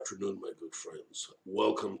afternoon, my good friends.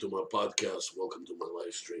 Welcome to my podcast. Welcome to my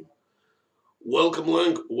live stream. Welcome.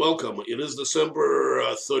 It is December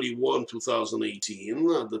 31, 2018.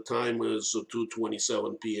 The time is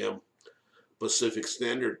 2:27 p.m. Pacific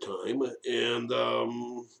Standard Time. And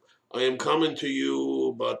I am coming to you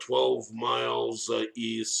about 12 miles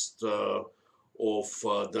east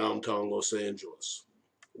of downtown Los Angeles.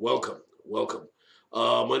 Welcome.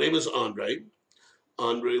 My name is Andre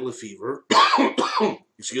Lefevre.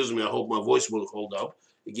 Excuse me, I hope my voice will hold up.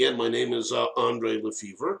 Again, my name is Andre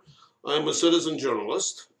Lefevre. I'm a citizen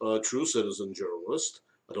journalist, a true citizen journalist.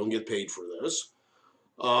 I don't get paid for this.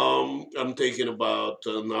 I'm taking about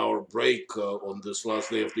an hour break on this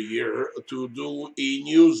last day of the year to do a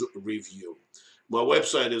news review. My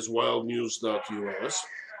website is wildnews.us.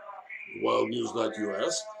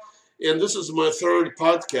 And this is my third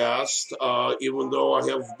podcast, even though I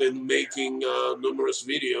have been making numerous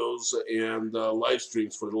videos and live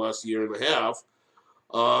streams for the last year and a half.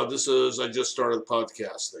 I just started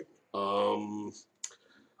podcasting.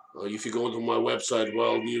 If you go to my website,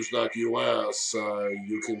 wildnews.us,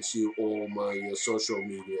 you can see all my social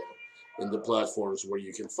media and the platforms where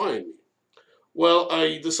you can find me. Well,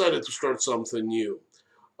 I decided to start something new.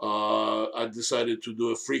 I decided to do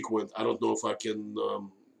a frequent, I don't know if I can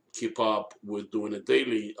keep up with doing a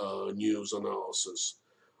daily news analysis,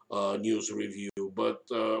 news review, but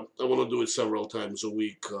I want to do it several times a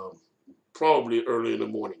week, probably early in the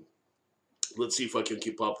morning. Let's see if I can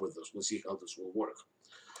keep up with this. Let's see how this will work.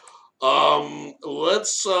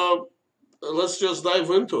 Let's just dive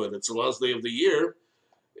into it. It's the last day of the year,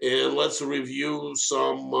 and let's review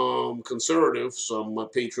some conservative, some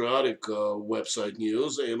patriotic website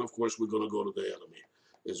news, and of course we're going to go to the enemy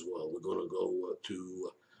as well. We're going to go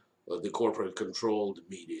to the corporate-controlled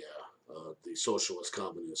media, the socialist,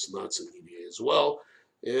 communist, Nazi media as well.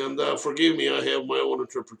 And forgive me, I have my own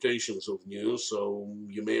interpretations of news, so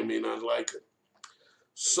you may or may not like it.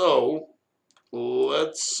 So, we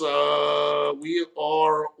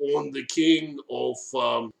are on the king of,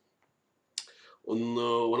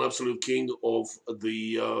 on absolute king of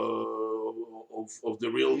the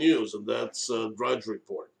real news, and that's Drudge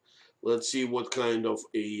Report. Let's see what kind of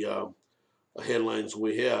headlines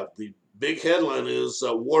we have. The big headline is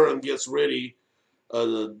Warren gets ready.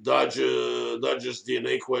 Dodge's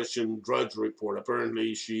DNA question Drudge Report.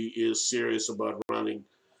 Apparently, she is serious about running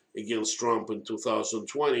against Trump in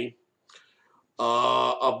 2020.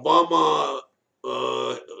 Obama,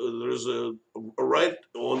 there's a right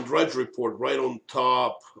on Drudge Report, right on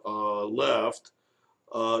top left.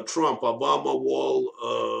 Trump, Obama wall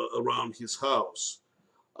around his house.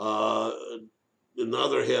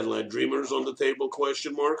 Another headline, Dreamers on the Table,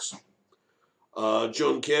 question marks.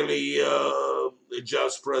 John Kelly,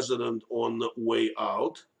 just president on the way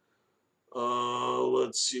out.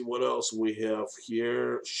 Let's see what else we have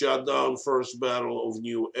here. Shut down first battle of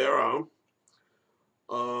new era.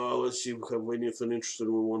 Let's see if we have anything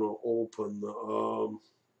interesting we want to open.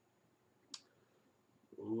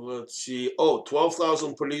 Let's see.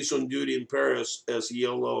 12,000 police on duty in Paris as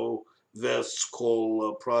yellow vests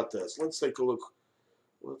call protest. Let's take a look.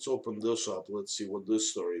 Let's open this up. Let's see what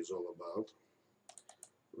this story is all about.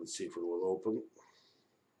 Let's see if it will open.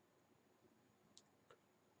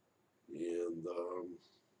 And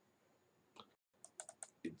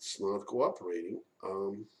it's not cooperating.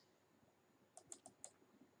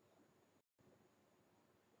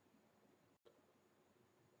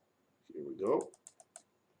 Here we go.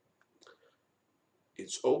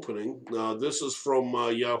 It's opening. Now, this is from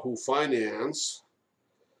Yahoo Finance.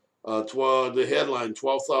 The headline,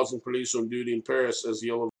 12,000 police on duty in Paris as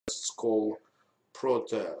yellow vests call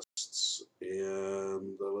protests.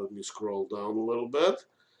 And let me scroll down a little bit.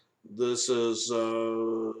 This is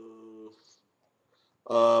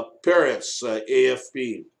Paris,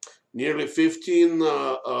 AFP. Nearly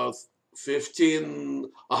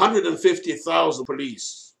 150,000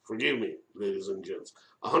 police, forgive me, ladies and gents,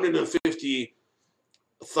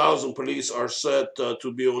 150,000 police are set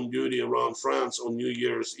to be on duty around France on New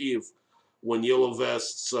Year's Eve when yellow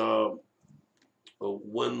vests,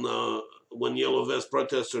 when yellow vest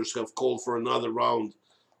protesters have called for another round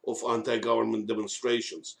of anti-government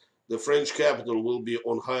demonstrations. The French capital will be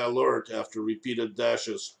on high alert after repeated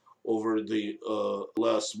dashes over the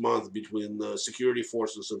last month between security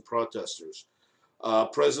forces and protesters.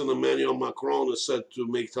 President Emmanuel Macron is set to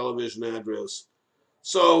make television address.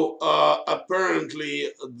 So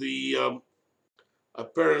apparently the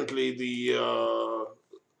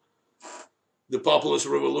populist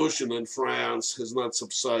revolution in France has not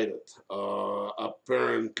subsided.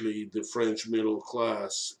 Apparently the French middle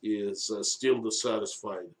class is still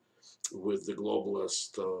dissatisfied with the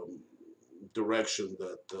globalist direction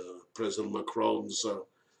that President Macron's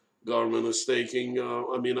government is taking.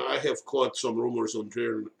 I mean, I have caught some rumors on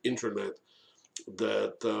the internet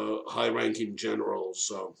that high-ranking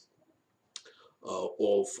generals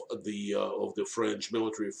of the French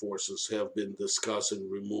military forces have been discussing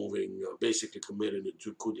removing, basically committing it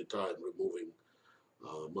to coup d'état and removing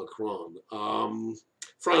Macron.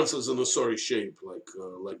 France is in a sorry shape, like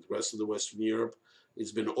the rest of the Western Europe.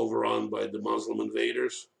 It's been overrun by the Muslim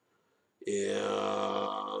invaders,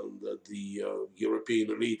 and the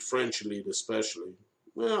European elite, French elite especially,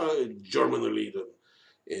 well, German elite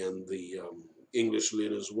and the English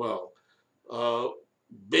elite as well,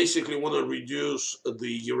 basically want to reduce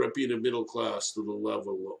the European middle class to the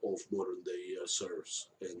level of modern day serfs.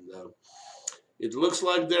 And it looks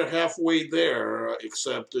like they're halfway there,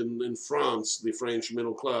 except in France, the French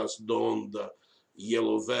middle class donned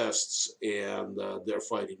yellow vests and they're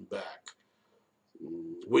fighting back.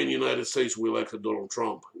 We in the United States, we elected Donald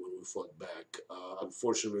Trump when we fought back.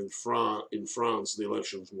 Unfortunately, in France, the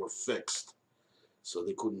elections were fixed, so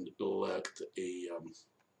they couldn't elect a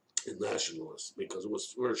nationalist because it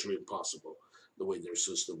was virtually impossible the way their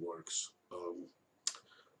system works.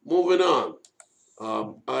 Moving on.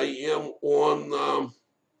 I am on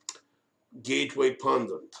Gateway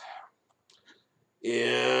Pundit,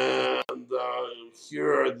 and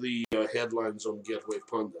here are the headlines on Gateway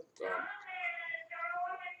Pundit.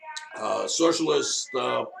 Socialist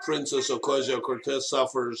Princess Ocasio-Cortez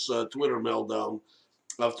suffers Twitter meltdown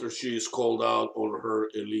after she is called out on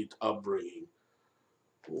her elite upbringing.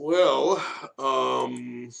 Well,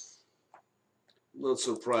 not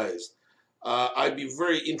surprised. I'd be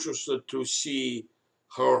very interested to see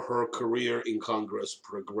how her career in Congress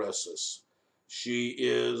progresses. She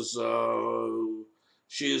is the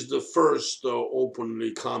first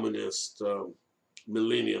openly communist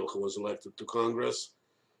millennial who was elected to Congress.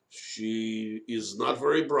 She is not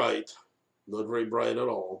very bright at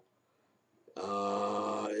all,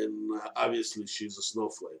 and obviously she's a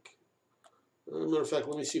snowflake. As a matter of fact,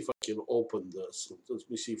 let me see if I can open this. Let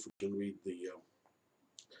me see if we can read the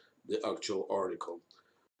actual article.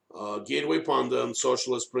 Gateway Pundit,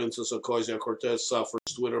 Socialist Princess Ocasio-Cortez suffers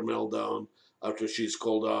Twitter meltdown after she's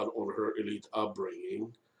called out on her elite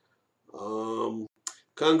upbringing.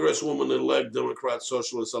 Congresswoman-elect Democrat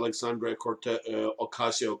Socialist Alexandria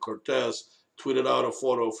Ocasio-Cortez tweeted out a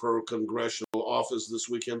photo of her congressional office this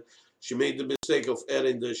weekend. She made the mistake of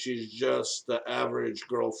adding that she's just the average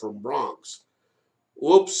girl from Bronx.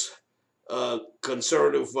 Whoops.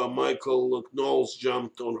 Conservative Michael Knowles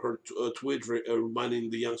jumped on her tweet, reminding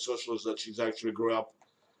the young socialist that she's actually grew up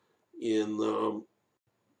in,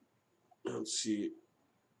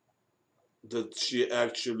 that she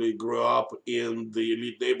actually grew up in the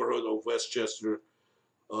elite neighborhood of Westchester,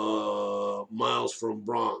 miles from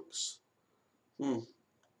Bronx.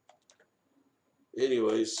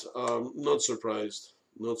 Anyways, not surprised.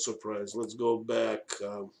 Let's go back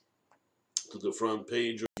to the front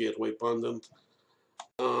page of Gateway Pundit.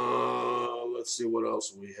 Let's see what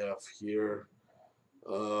else we have here.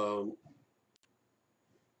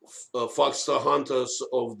 Fox Hunters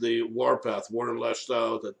of the Warpath, Warren lashed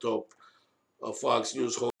out at top Fox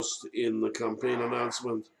News host in the campaign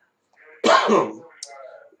announcement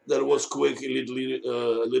that was quick. Elite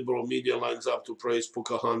liberal media lines up to praise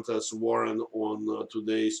Pocahontas Warren on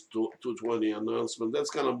today's 220 announcement. That's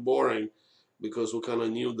kind of boring because we kind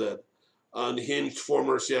of knew that. Unhinged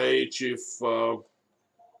former CIA chief,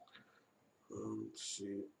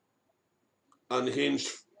 unhinged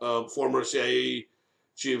former CIA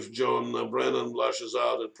chief John Brennan lashes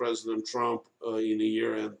out at President Trump in a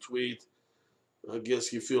year-end tweet. I guess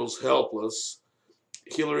he feels helpless.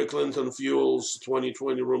 Hillary Clinton fuels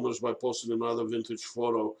 2020 rumors by posting another vintage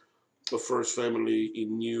photo of first family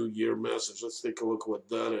in New Year message. Let's take a look what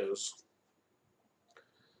that is.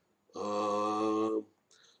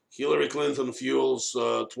 Hillary Clinton fuels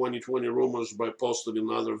 2020 rumors by posting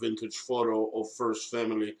another vintage photo of first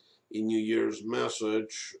family in New Year's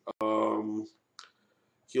message. Hillary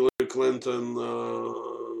Clinton,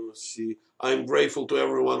 I'm grateful to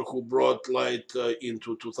everyone who brought light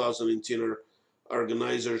into 2018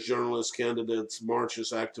 organizers, journalists, candidates,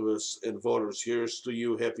 marches, activists, and voters. Here's to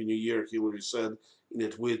you. Happy New Year, Hillary said in a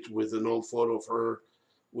tweet with an old photo of her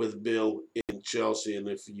with Bill in Chelsea. And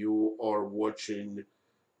if you are watching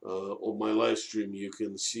on my live stream, you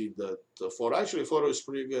can see that photo. Actually, the photo is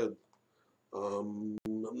pretty good. I'm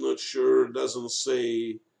not sure, it doesn't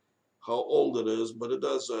say how old it is, but it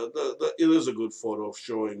does. It is a good photo of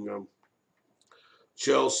showing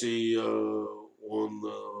Chelsea on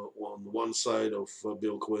one side of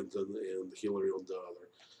Bill Clinton and Hillary on the other.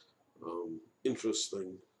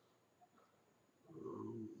 Interesting.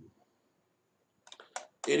 Um,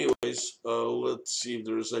 Anyways, let's see if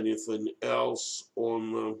there's anything else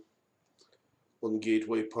on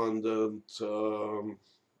Gateway Pundit.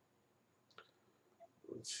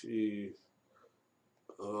 Let's see.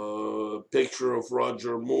 Picture of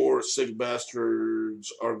Roger Moore. Sick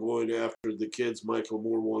bastards are going after the kids. Michael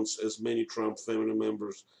Moore wants as many Trump family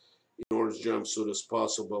members in orange jumpsuit as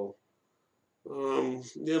possible.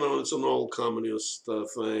 It's an old communist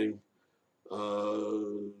thing.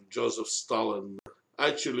 Joseph Stalin.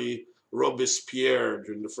 Actually, Robespierre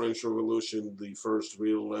during the French Revolution, the first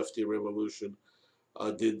real lefty revolution,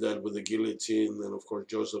 did that with the guillotine, and of course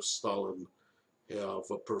Joseph Stalin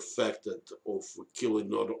have perfected of killing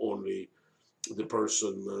not only the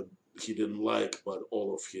person he didn't like, but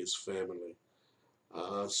all of his family.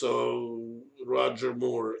 So Roger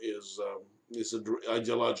Moore is an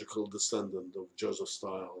ideological descendant of Joseph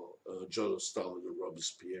Stalin and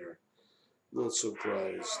Robespierre. Not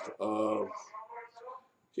surprised.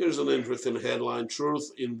 Here's an interesting headline: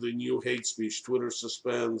 Truth in the new hate speech. Twitter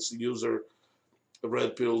suspends user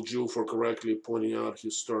Red Pill Jew for correctly pointing out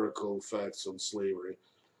historical facts on slavery.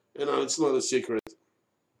 It's not a secret.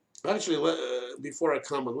 Actually, before I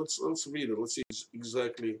comment, let's read it. Let's see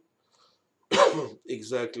exactly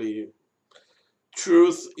exactly.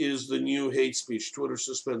 Truth is the new hate speech. Twitter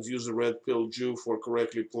suspends user Red Pill Jew for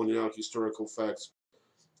correctly pointing out historical facts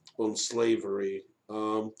on slavery.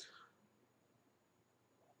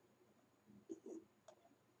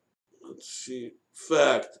 Let's see.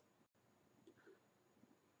 Fact: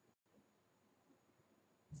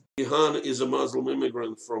 Ihan is a Muslim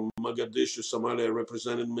immigrant from Mogadishu, Somalia,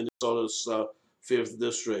 representing Minnesota's 5th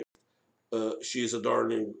district. She is a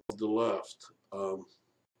darling of the left.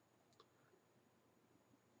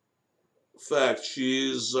 Fact: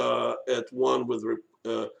 She is at one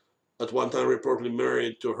time reportedly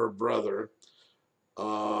married to her brother.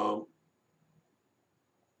 Um,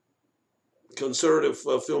 Conservative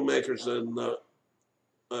filmmakers and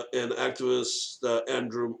activist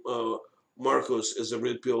Andrew Marcos is a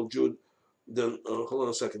red pill Jude. Then hold on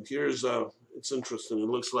a second. Here's it's interesting. It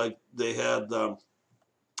looks like they had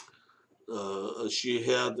she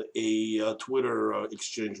had a Twitter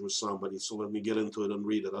exchange with somebody. So let me get into it and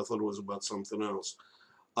read it. I thought it was about something else.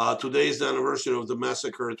 Today is the anniversary of the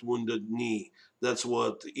massacre at Wounded Knee. That's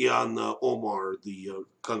what Ian Omar, the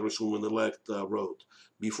congresswoman-elect, wrote.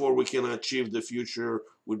 Before we can achieve the future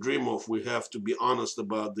we dream of, we have to be honest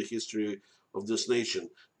about the history of this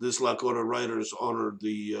nation. These Lakota writers honored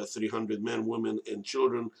the 300 men, women, and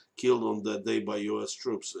children killed on that day by U.S.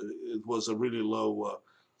 troops. It was a really low.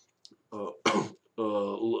 It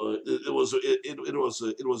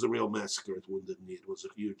was a real massacre at Wounded Knee. It was a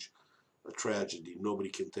huge a tragedy. Nobody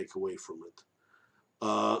can take away from it.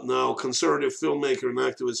 Now, conservative filmmaker and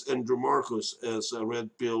activist Andrew Marcus, as a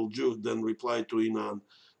Red Pill Jew, then replied to Inan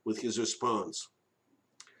with his response.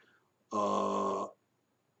 Uh,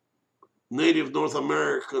 Native North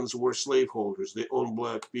Americans were slaveholders. They owned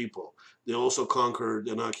black people. They also conquered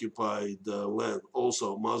and occupied land.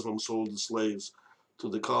 Also, Muslims sold the slaves to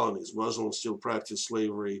the colonies. Muslims still practice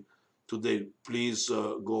slavery today. Please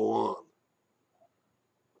go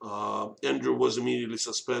on. Andrew was immediately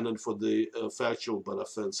suspended for the factual but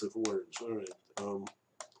offensive words. All right.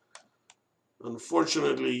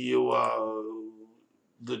 Unfortunately,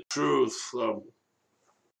 the truth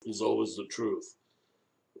is always the truth.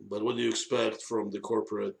 But what do you expect from the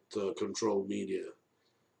corporate controlled media?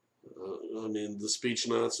 The speech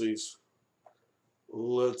Nazis.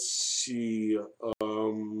 Let's see.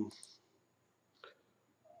 Let's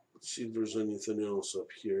see if there's anything else up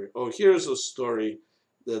here. Oh, here's a story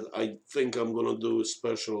that I think I'm gonna do a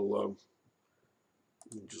special.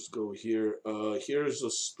 Just go here. Here's a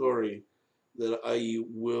story that I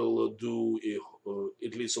will do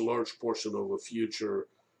at least a large portion of a future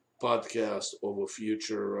podcast of a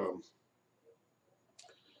future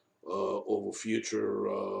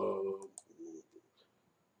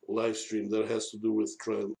live stream that has to do with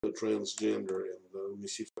transgender. And let me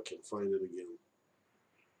see if I can find it again.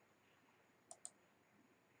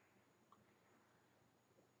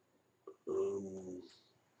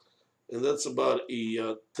 And that's about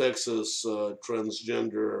a Texas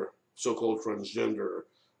transgender, so-called transgender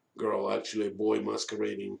girl, actually a boy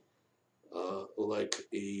masquerading like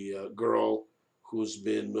a girl who's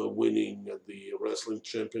been winning the wrestling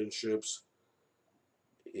championships.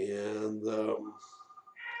 And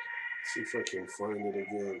see if I can find it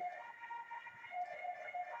again.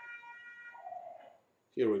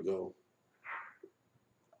 Here we go.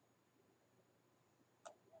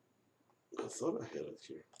 I thought I had it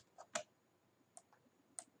here.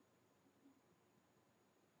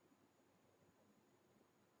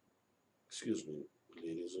 Excuse me,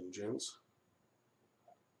 ladies and gents.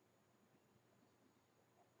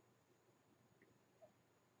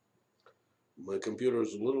 My computer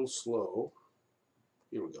is a little slow.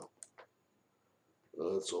 Here we go.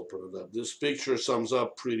 Let's open it up. This picture sums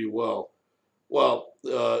up pretty well. Well,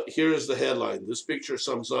 here's the headline. This picture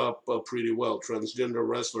sums up pretty well. Transgender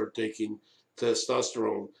wrestler taking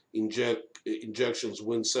testosterone injections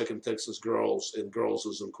wins second Texas girls, and girls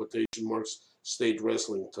is in quotation marks, state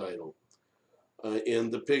wrestling title.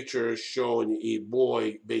 And the picture is showing a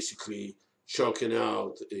boy basically choking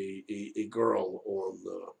out a girl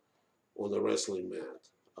on the wrestling mat.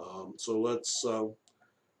 So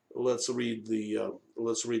let's read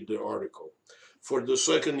the article. For the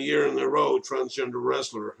second year in a row, transgender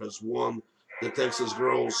wrestler has won the Texas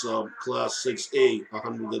Girls Class 6A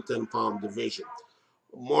 110-pound division.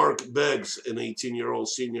 Mark Beggs, an 18-year-old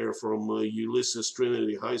senior from Ulysses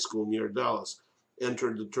Trinity High School near Dallas,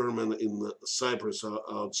 entered the tournament in Cypress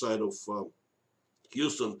outside of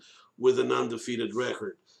Houston with an undefeated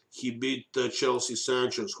record. He beat Chelsea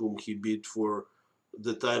Sanchez, whom he beat for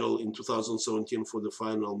the title in 2017 for the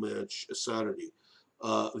final match Saturday.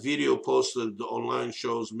 Video posted online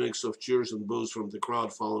shows mix of cheers and boos from the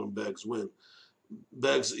crowd following Beggs' win.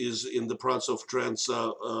 Beggs is in the process of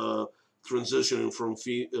transitioning from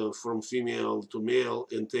female to male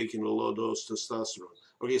and taking a low dose testosterone.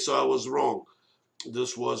 Okay, so I was wrong.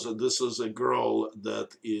 This is a girl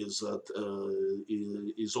that is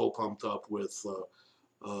all pumped up with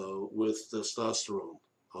testosterone.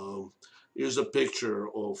 Here's a picture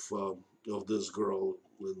of this girl,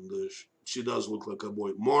 and she does look like a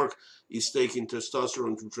boy. Mark is taking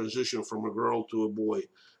testosterone to transition from a girl to a boy.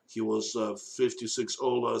 He was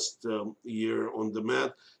 56-0 last year on the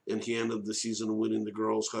mat, and he ended the season winning the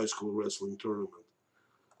girls' high school wrestling tournament.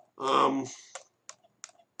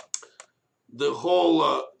 The whole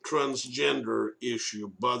transgender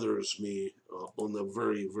issue bothers me on a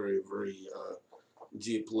very, very, very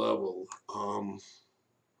deep level.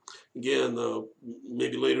 Again,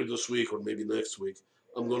 maybe later this week or maybe next week,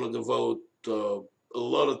 I'm going to devote a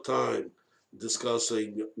lot of time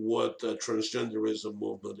discussing what the transgenderism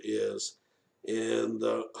movement is and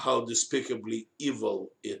how despicably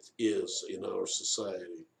evil it is in our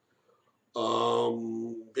society.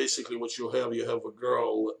 Basically, what you have a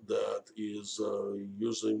girl that is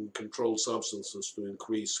using controlled substances to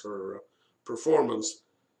increase her performance,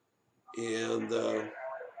 and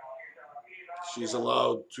she's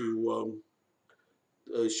allowed to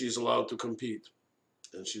compete,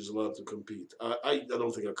 and she's allowed to compete. I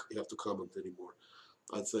don't think I have to comment anymore.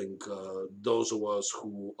 I think those of us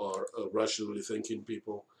who are rationally thinking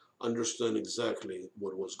people understand exactly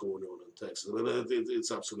what was going on in Texas. I mean,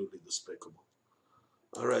 it's absolutely despicable.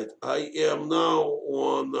 All right, I am now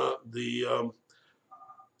on the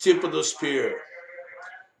tip of the spear.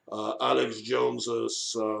 Alex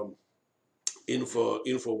Jones's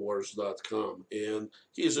Infowars.com, and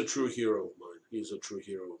he's a true hero of mine. He's a true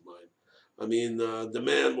hero of mine. I mean, the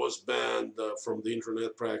man was banned from the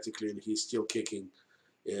internet practically, and he's still kicking.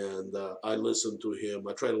 And I listen to him.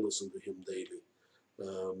 I try to listen to him daily,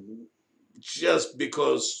 just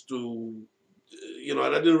because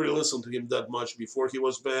I didn't really listen to him that much before he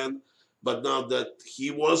was banned, but now that he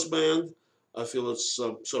was banned, I feel it's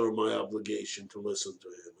sort of my obligation to listen to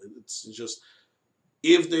him. It's just,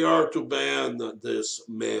 if they are to ban this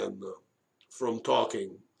man from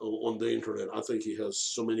talking on the internet, I think he has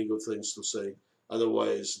so many good things to say.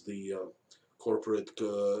 Otherwise, the corporate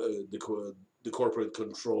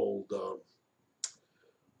controlled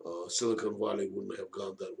Silicon Valley wouldn't have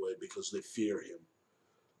gone that way because they fear him.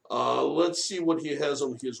 Let's see what he has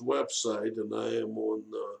on his website, and I am on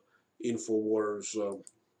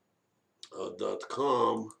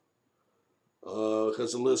Infowars.com.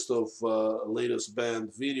 Has a list of latest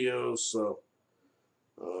banned videos.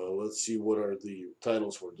 Let's see what are the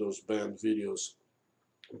titles for those banned videos.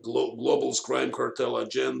 Global's crime cartel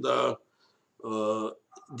agenda,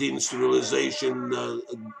 deindustrialization,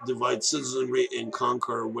 divide citizenry and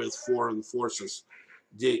conquer with foreign forces.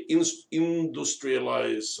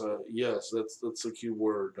 Industrialize, yes, that's a key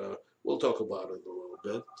word. We'll talk about it a little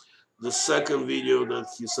bit. The second video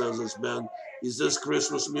that he says is banned is this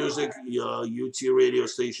Christmas music. UT radio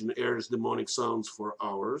station airs demonic sounds for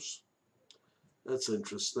hours. That's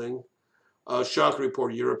interesting. Shock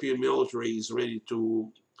report: European military is ready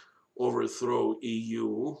to overthrow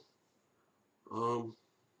EU.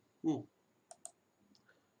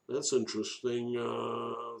 That's interesting.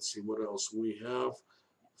 Let's see what else we have.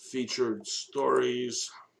 Featured stories.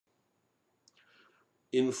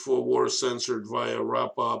 InfoWars censored via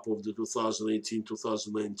wrap-up of the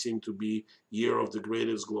 2018-2019 to be year of the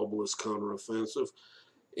greatest globalist counteroffensive.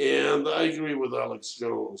 And I agree with Alex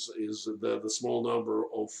Jones, is that the small number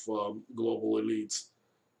of global elites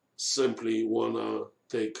simply want to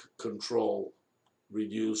take control,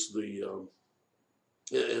 reduce the,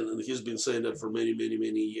 and he's been saying that for many, many,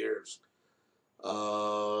 many years,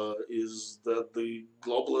 is that the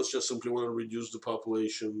globalists just simply want to reduce the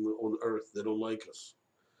population on Earth. They don't like us.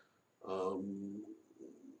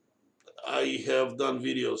 I have done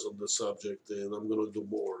videos on the subject, and I'm going to do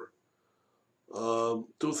more.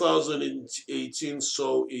 2018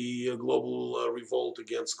 saw a global revolt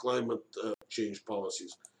against climate change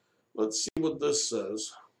policies. Let's see what this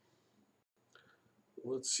says.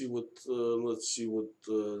 Let's see what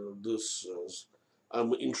this says.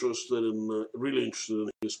 I'm interested in really interested in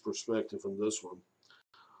his perspective on this one.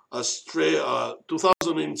 Australia,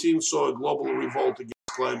 2018 saw a global revolt against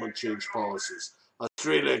climate change policies.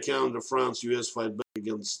 Australia, Canada, France, US fight back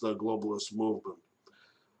against the globalist movement.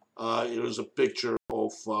 Here's a picture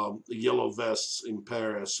of yellow vests in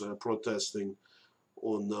Paris protesting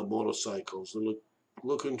on motorcycles. They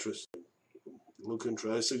look interesting. Look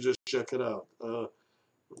interesting. I suggest check it out.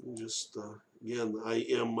 Again, I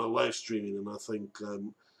am live streaming, and I think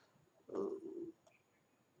I'm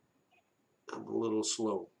a little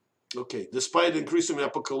slow. Okay, despite increasing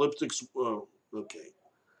apocalyptic, okay,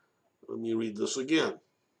 let me read this again.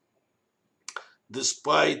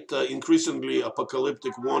 Despite increasingly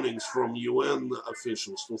apocalyptic warnings from UN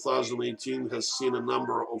officials, 2018 has seen a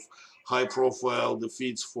number of high-profile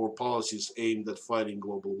defeats for policies aimed at fighting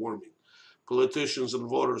global warming. Politicians and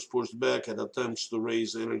voters pushed back at attempts to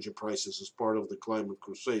raise energy prices as part of the climate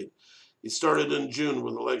crusade. It started in June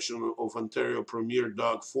with the election of Ontario Premier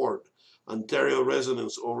Doug Ford. Ontario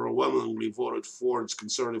residents overwhelmingly voted Ford's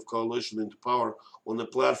Conservative coalition into power on a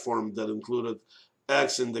platform that included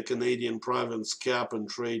axing the Canadian province cap and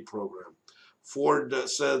trade program. Ford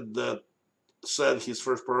said his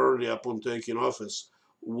first priority upon taking office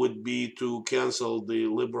would be to cancel the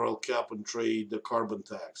Liberal cap and trade carbon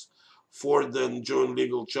tax. Ford then joined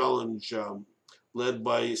legal challenge led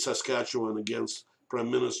by Saskatchewan against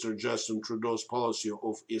Prime Minister Justin Trudeau's policy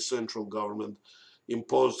of a central government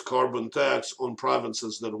imposed carbon tax on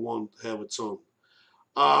provinces that won't have its own.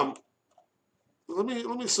 Let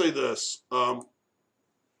me say this.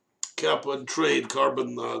 Cap and trade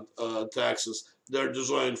carbon taxes, they're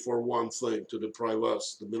designed for one thing, to deprive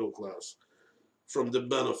us, the middle class, from the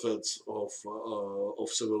benefits of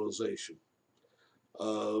civilization.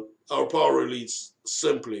 Our power elites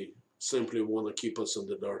simply want to keep us in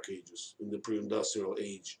the dark ages, in the pre-industrial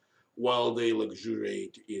age, while they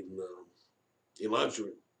luxuriate in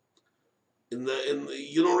luxury. You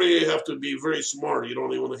don't really have to be very smart. You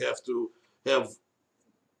don't even have to have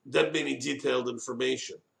that many detailed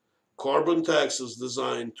information. Carbon tax is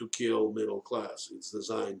designed to kill middle class. It's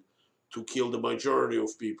designed to kill the majority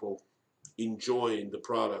of people enjoying the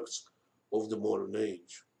products of the modern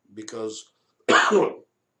age. Because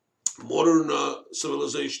modern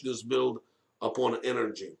civilization is built upon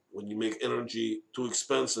energy. When you make energy too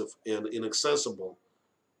expensive and inaccessible,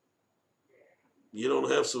 you don't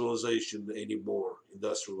have civilization anymore,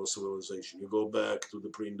 industrial civilization. You go back to the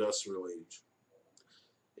pre-industrial age.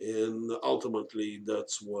 And ultimately,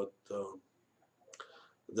 that's what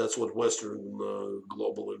Western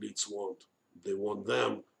global elites want. They want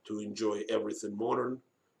them to enjoy everything modern,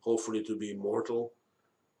 hopefully to be immortal,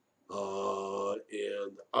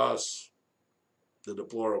 and us, the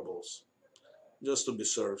deplorables, just to be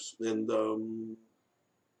serfs. And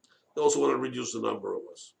they also want to reduce the number of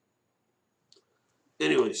us.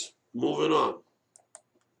 Anyways, moving on.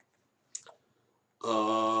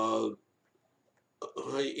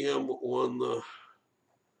 I am on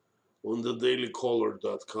the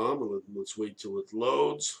dailycaller.com. Let's wait till it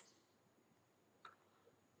loads.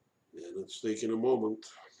 And it's taking a moment.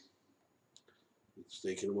 It's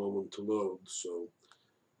taking a moment to load. So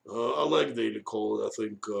I like Daily Caller. I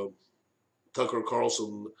think Tucker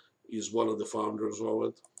Carlson is one of the founders of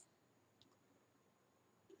it.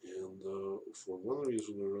 And for one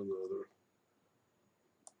reason or another,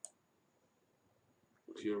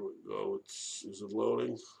 here we go. Is it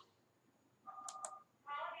loading?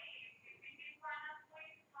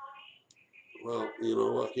 Well, you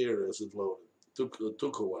know what? Here it is. It loaded. It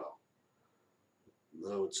took a while.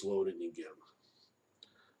 Now it's loading again.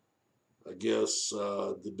 I guess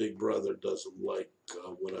the big brother doesn't like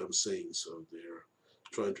what I'm saying, so they're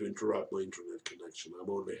trying to interrupt my internet connection. I'm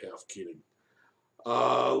only half kidding.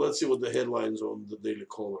 Let's see what the headlines on the Daily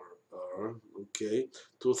Caller Okay.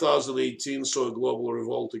 2018 saw a global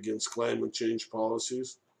revolt against climate change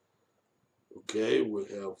policies. Okay, we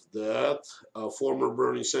have that. Former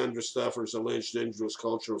Bernie Sanders staffers allege dangerous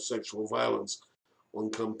culture of sexual violence on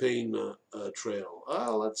campaign trail.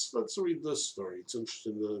 Let's read this story. It's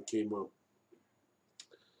interesting that it came up.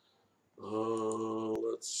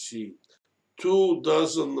 Let's see.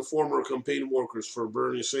 24 former campaign workers for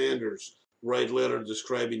Bernie Sanders write letter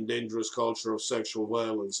describing dangerous culture of sexual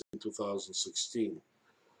violence in 2016.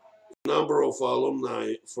 A number of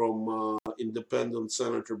alumni from independent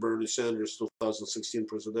Senator Bernie Sanders' 2016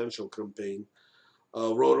 presidential campaign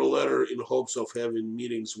wrote a letter in hopes of having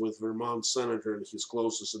meetings with Vermont Senator and his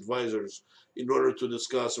closest advisors in order to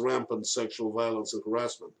discuss rampant sexual violence and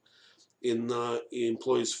harassment in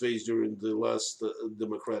employees faced during the last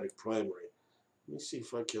Democratic primary. Let me see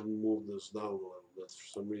if I can move this down a little bit.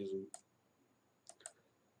 For some reason,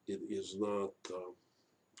 it is not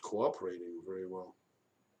cooperating very well.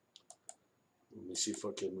 Let me see if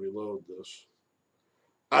I can reload this.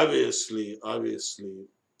 Obviously,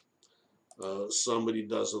 somebody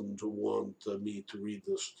doesn't want me to read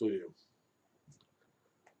this to you.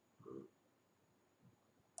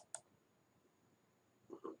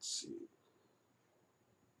 Let's see.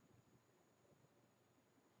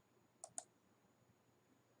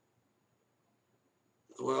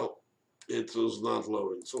 Well, it is not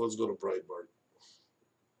loading, so let's go to Breitbart.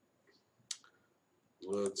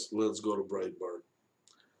 Let's go to Breitbart.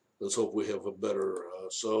 Let's hope we have a better.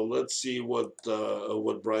 So let's see what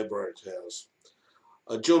Breitbart has.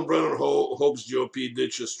 John Brennan hopes GOP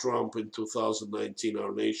ditches Trump in 2019.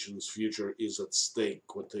 Our nation's future is at stake.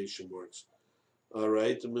 Quotation marks. All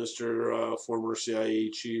right, Mr. Former CIA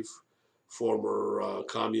chief, former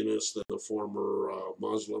communist, and a former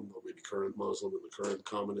Muslim, or maybe current Muslim and the current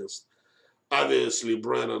communist. Obviously,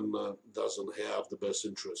 Brennan doesn't have the best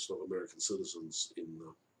interests of American citizens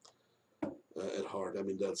at heart. I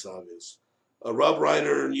mean, that's obvious. Rob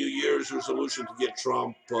Reiner, New Year's resolution to get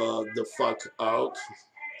Trump the fuck out.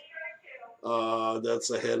 That's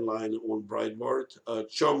a headline on Breitbart.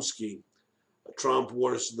 Chomsky, Trump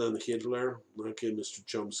worse than Hitler. Okay, Mr.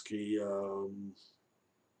 Chomsky,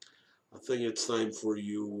 I think it's time for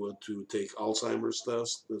you to take Alzheimer's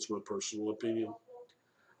test. That's my personal opinion.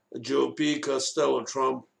 Joe P. Costello,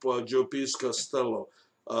 Trump, Joe P. Costello,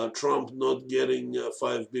 Trump not getting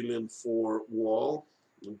 $5 billion for wall.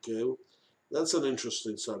 Okay, that's an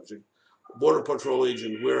interesting subject. Border Patrol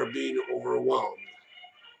agent, we're being overwhelmed.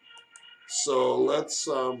 So let's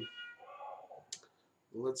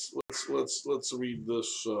read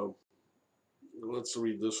this. Let's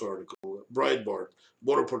read this article. Breitbart,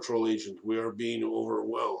 Border Patrol agent, we are being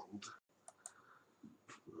overwhelmed.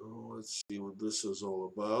 Let's see what this is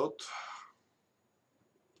all about.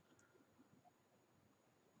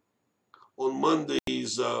 On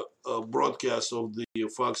Monday's broadcast of the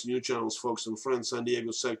Fox News Channel's Fox and Friends, San Diego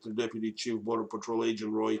Sector Deputy Chief Border Patrol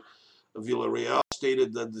Agent Roy Villarreal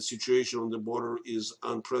stated that the situation on the border is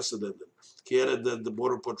unprecedented. He added that the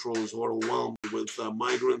Border Patrol is overwhelmed with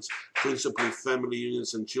migrants, principally family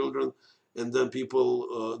units and children, and then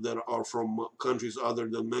people that are from countries other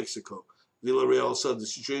than Mexico. Villarreal said the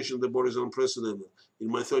situation at the border is unprecedented. In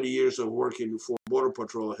my 30 years of working for Border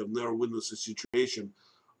Patrol, I have never witnessed a situation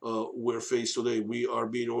we're faced today. We are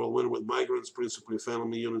being overwhelmed with migrants, principally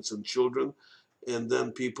family units and children, and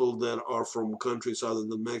then people that are from countries other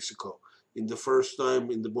than Mexico. In the first time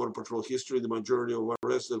in the Border Patrol history, the majority of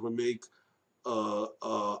arrests that we make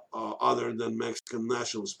other than Mexican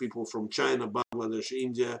nationals, people from China, Bangladesh,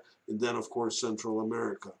 India, and then, of course, Central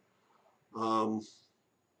America.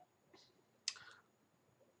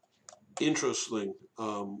 Interesting.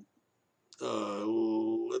 Let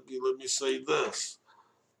me say this.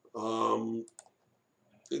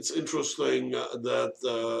 It's interesting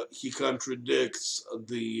that he contradicts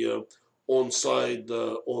the on-side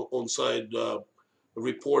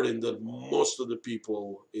reporting that most of the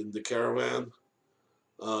people in the caravan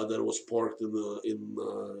that was parked in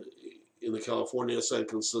the California side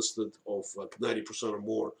consisted of 90% or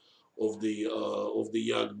more of the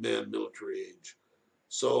young men military age.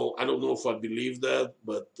 So I don't know if I believe that,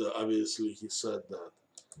 but obviously he said that.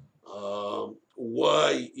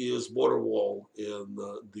 Why is border wall and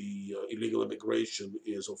the illegal immigration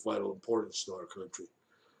is of vital importance to our country?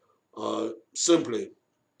 Simply,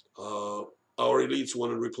 our elites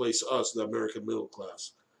want to replace us, the American middle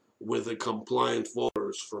class, with the compliant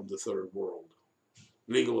voters from the third world,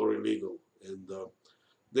 legal or illegal. And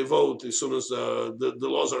they vote as soon as the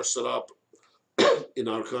laws are set up in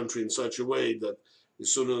our country in such a way that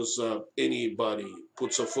as soon as anybody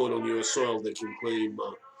puts a foot on U.S. soil, they can claim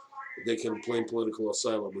they can claim political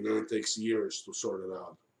asylum, and then it takes years to sort it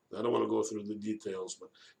out. I don't want to go through the details, but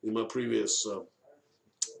in my previous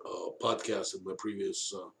podcast, in my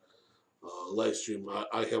previous live stream,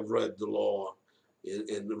 I have read the law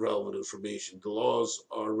and the relevant information. The laws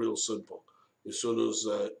are real simple. As soon as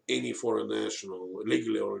any foreign national,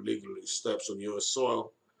 legally or illegally, steps on U.S.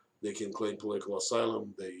 soil, they can claim political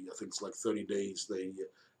asylum. I think it's like 30 days.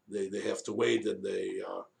 They have to wait, and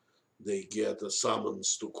they get a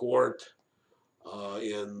summons to court,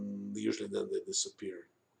 and usually then they disappear.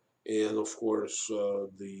 And of course,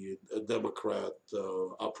 the Democrat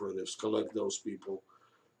operatives collect those people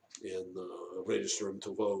and register them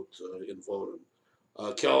to vote and vote them.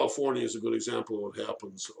 California is a good example of what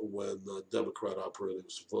happens when Democrat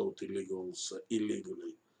operatives vote illegals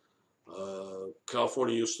illegally.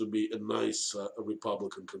 California used to be a nice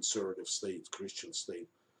Republican conservative state, Christian state,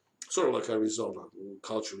 sort of like Arizona.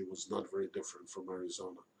 Culturally was not very different from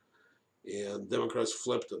Arizona. And Democrats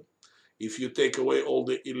flipped it. If you take away all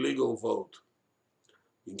the illegal vote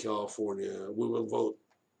in California, we will vote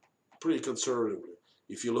pretty conservatively.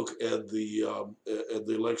 If you look at the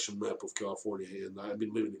election map of California, and I've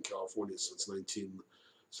been living in California since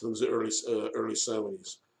the early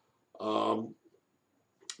 70s.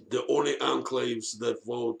 The only enclaves that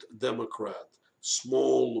vote Democrat,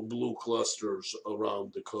 small blue clusters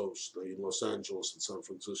around the coast in Los Angeles and San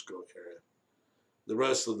Francisco area. The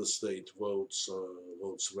rest of the state votes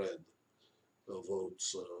red,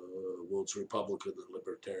 votes Republican and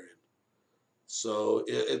Libertarian. So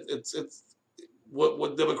it's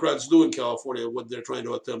what Democrats do in California, what they're trying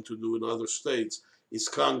to attempt to do in other states, is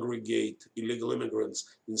congregate illegal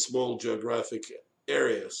immigrants in small geographic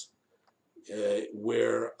areas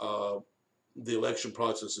where the election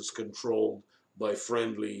process is controlled by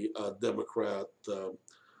friendly Democrat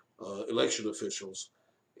election officials,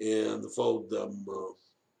 and vote them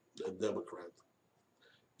Democrat.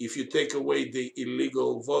 If you take away the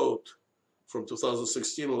illegal vote from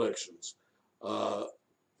 2016 elections,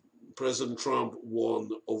 President Trump won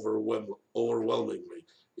overwhelmingly.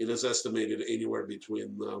 It is estimated anywhere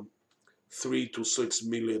between 3 to 6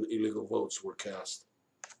 million illegal votes were cast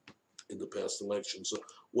in the past election. So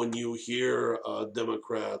when you hear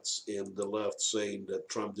Democrats and the left saying that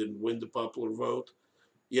Trump didn't win the popular vote,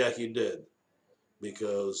 yeah, he did,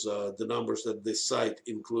 because the numbers that they cite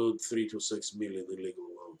include 3 to 6 million illegal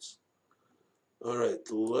votes. All right,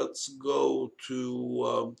 let's go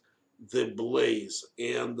to the Blaze.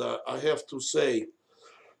 And I have to say,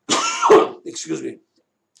 excuse me,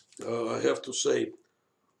 I have to say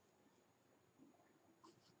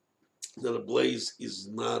that the Blaze is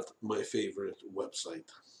not my favorite website.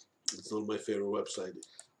 It's not my favorite website.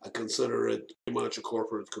 I consider it pretty much a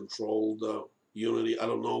corporate controlled unity. I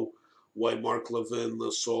don't know why Mark Levin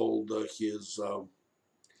sold his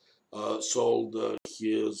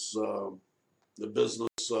the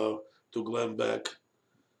business to Glenn Beck.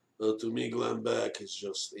 To me, Glenn Beck is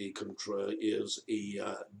just a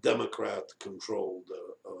Democrat-controlled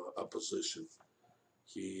opposition.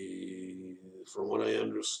 From what I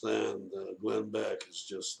understand, Glenn Beck is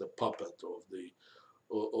just a puppet of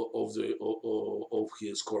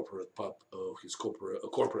his corporate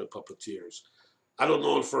puppeteers. I don't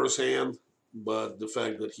know it firsthand, but the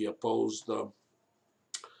fact that he opposed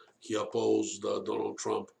Donald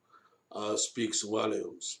Trump speaks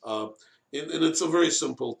volumes. And it's a very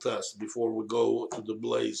simple test. Before we go to the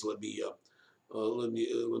Blaze, let me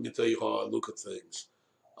tell you how I look at things.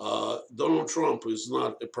 Donald Trump is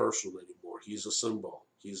not a person anymore. He's a symbol.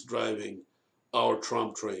 He's driving our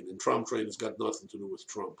Trump train, and Trump train has got nothing to do with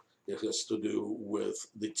Trump. It has to do with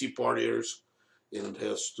the Tea Partiers, and it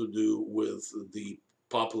has to do with the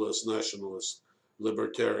populist, nationalist,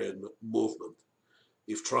 libertarian movement.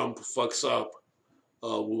 If Trump fucks up,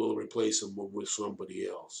 we will replace him with somebody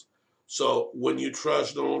else. So when you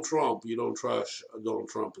trash Donald Trump, you don't trash Donald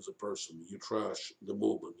Trump as a person. You trash the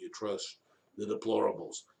movement. You trash the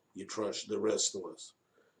deplorables. You trash the rest of us.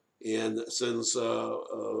 And since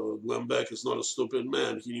Glenn Beck is not a stupid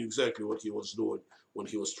man, he knew exactly what he was doing when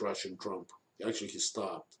he was trashing Trump. Actually, he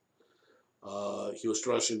stopped. He was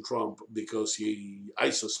trashing Trump because I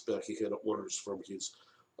suspect he had orders from his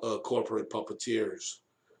corporate puppeteers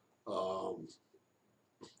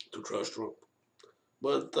to trash Trump.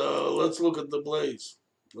 But let's look at the Blaze.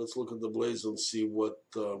 Let's look at the Blaze and see what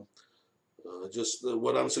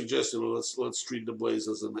what I'm suggesting. Let's treat the Blaze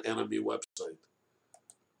as an enemy website.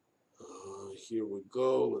 Here we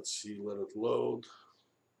go. Let's see. Let it load.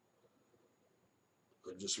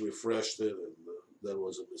 I just refreshed it, and that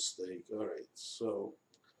was a mistake. All right. So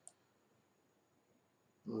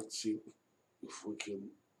let's see if we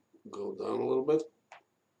can go down a little bit.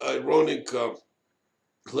 ironic,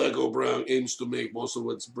 Lego Brand aims to make most of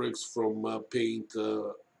its bricks from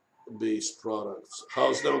paint-based products.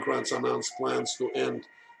 House Democrats announced plans to end.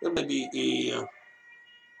 There may be I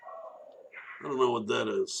don't know what that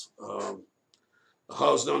is.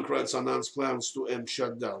 House Democrats announced plans to end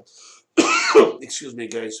shutdown. Excuse me,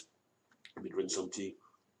 guys. Let me drink some tea.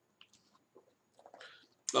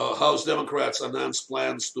 House Democrats announced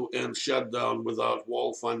plans to end shutdown without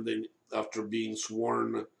wall funding after being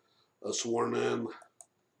sworn in. Let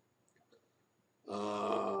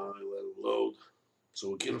it load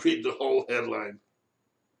so we can read the whole headline.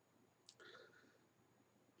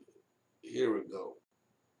 Here we go.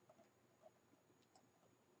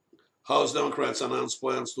 House Democrats announced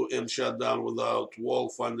plans to end shutdown without wall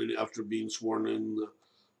funding after being sworn in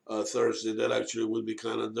Thursday. That actually would be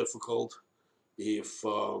kind of difficult if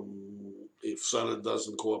Senate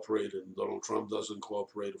doesn't cooperate and Donald Trump doesn't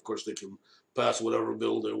cooperate. Of course, they can pass whatever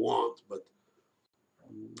bill they want, but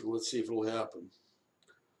let's see if it will happen.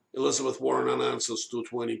 Elizabeth Warren announces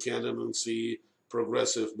 220 candidacy.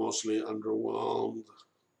 Progressive, mostly underwhelmed.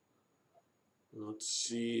 Let's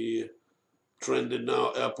see. Trending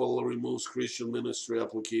now, Apple removes Christian ministry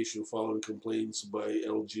application following complaints by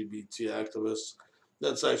LGBT activists.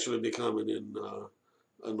 That's actually becoming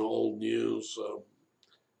an old news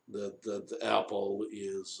that Apple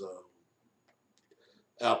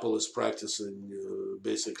is practicing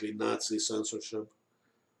basically Nazi censorship.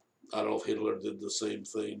 Adolf Hitler did the same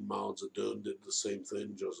thing. Mao Zedong did the same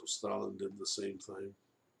thing. Joseph Stalin did the same thing.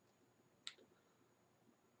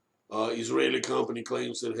 Israeli company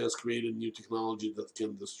claims it has created new technology that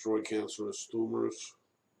can destroy cancerous tumors.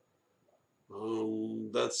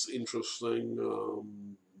 That's interesting.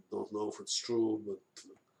 Don't know if it's true, but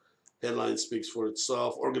headline speaks for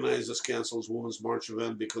itself. Organizers cancels Women's March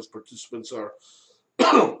event because participants are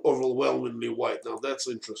overwhelmingly white. Now that's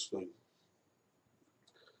interesting.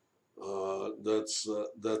 That's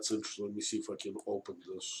interesting. Let me see if I can open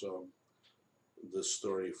this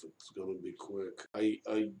story if it's gonna be quick.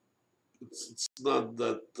 It's not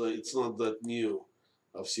that new.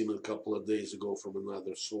 I've seen it a couple of days ago from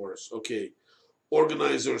another source. Okay,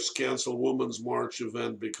 organizers cancel Women's March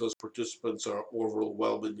event because participants are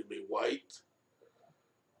overwhelmingly white.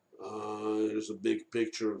 There's a big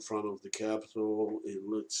picture in front of the Capitol, and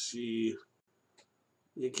let's see.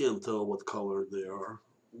 You can't tell what color they are,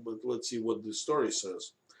 but let's see what the story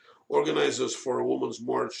says. Organizers for a women's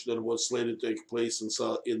march that was slated to take place in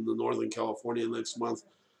the Northern California next month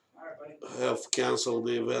have canceled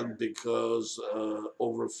the event because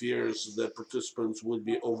over fears that participants would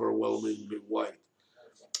be overwhelmingly white.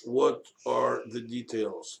 What are the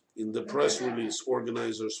details? In the press release,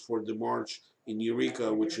 organizers for the march in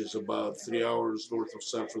Eureka, which is about 3 hours north of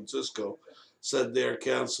San Francisco, said they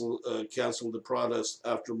canceled the protest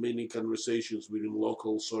after many conversations with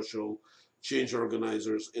local social change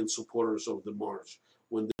organizers and supporters of the march.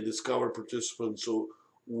 When they discovered participants who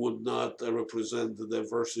would not represent the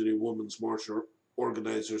diversity Women's March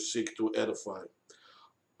organizers seek to edify.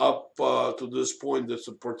 Up to this point, the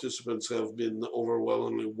participants have been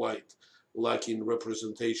overwhelmingly white, lacking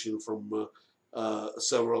representation from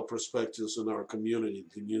several perspectives in our community,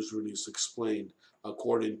 the news release explained,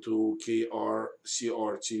 according to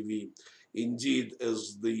KRCR-TV. Indeed,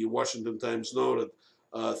 as the Washington Times noted,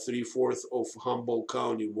 3/4 of Humboldt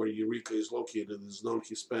County, where Eureka is located, is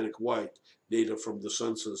non-Hispanic white, data from the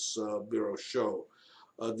Census Bureau show.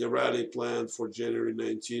 The rally planned for January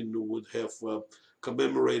 19 would have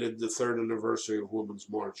commemorated the third anniversary of Women's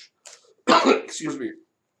March. Excuse me.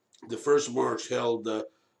 The first march held the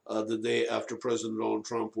day after President Donald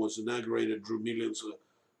Trump was inaugurated drew millions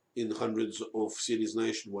in hundreds of cities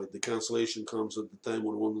nationwide. The cancellation comes at the time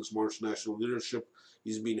when Women's March national leadership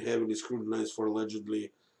is being heavily scrutinized for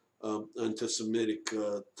allegedly anti-Semitic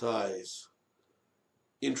ties.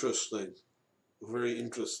 Interesting, very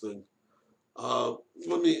interesting.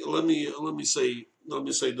 Let me say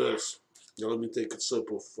this. Now let me take a sip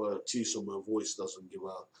of tea so my voice doesn't give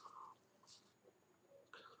out.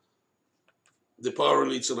 The power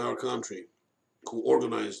elites in our country who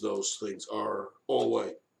organize those things are all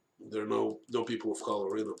white. There are no people of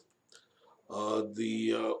color in them.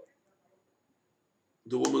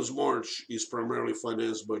 The Women's March is primarily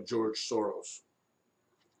financed by George Soros.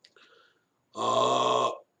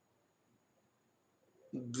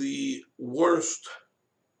 The worst,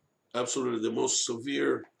 absolutely the most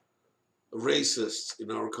severe racists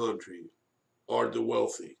in our country are the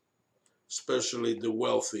wealthy, especially the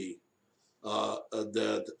wealthy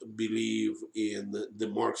that believe in the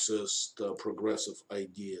Marxist progressive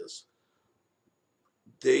ideas.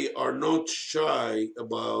 They are not shy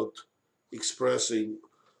about expressing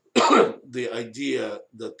the idea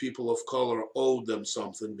that people of color owe them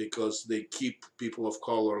something because they keep people of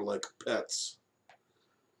color like pets.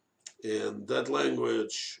 And that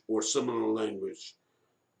language or similar language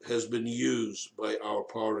has been used by our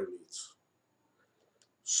power elites.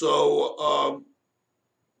 So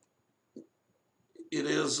it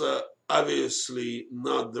is obviously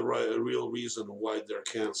not the real reason why they're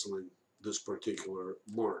canceling this particular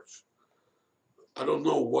march. I don't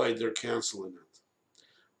know why they're canceling it,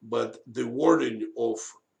 but the wording of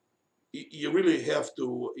you really have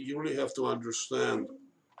to understand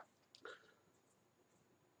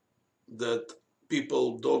that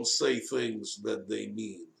people don't say things that they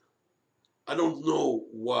mean. I don't know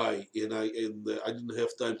why, and I didn't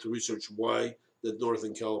have time to research why the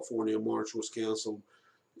Northern California march was canceled.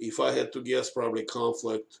 If I had to guess, probably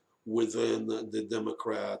conflict within the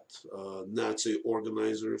Democrat Nazi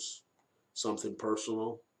organizers, something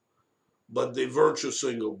personal. But they virtue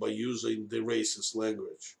signal by using the racist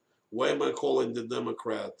language. Why am I calling the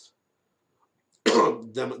Democrats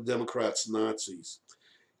Nazis?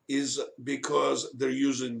 Is because they're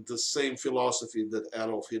using the same philosophy that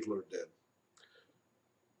Adolf Hitler did.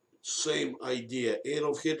 Same idea.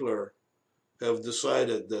 Adolf Hitler have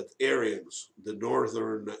decided that Aryans, the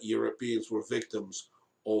Northern Europeans, were victims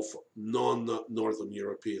of non-Northern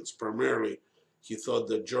Europeans. Primarily, he thought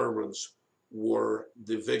that Germans were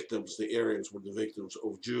the victims, the Aryans were the victims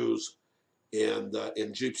of Jews and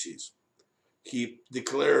Gypsies. He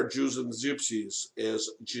declared Jews and Gypsies as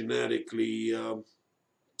genetically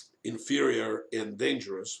inferior and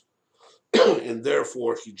dangerous, and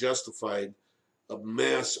therefore he justified a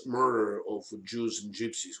mass murder of Jews and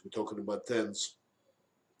Gypsies. We're talking about tens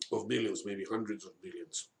of millions, maybe hundreds of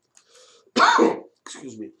millions.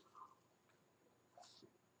 Excuse me.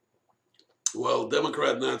 Well,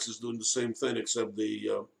 Democrat Nazis doing the same thing, except they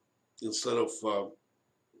instead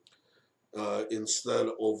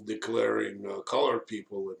of declaring colored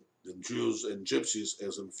people and Jews and Gypsies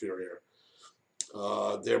as inferior,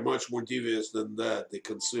 they're much more devious than that. They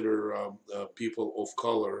consider people of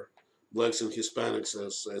color, blacks and Hispanics,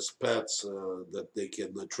 as pets that they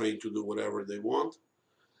can train to do whatever they want.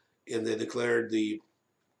 And they declare the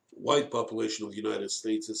white population of the United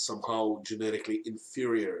States is somehow genetically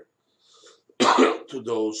inferior to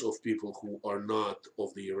those of people who are not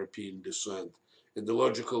of the European descent. And the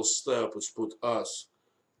logical step is put us,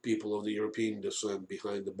 people of the European descent,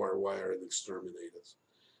 behind the barbed wire and exterminate us.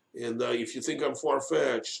 And if you think I'm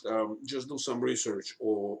far-fetched, just do some research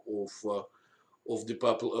of the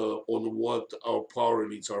on what our power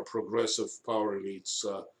elites, our progressive power elites,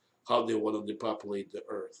 how they want to depopulate the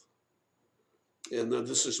earth. And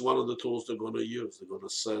this is one of the tools they're going to use. They're going to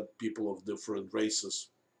set people of different races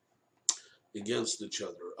against each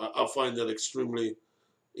other. I find that extremely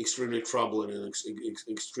troubling and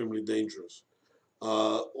extremely dangerous.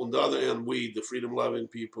 On the other hand, we, the freedom-loving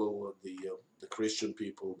people, the Christian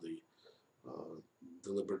people, the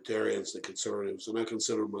libertarians, the conservatives, and I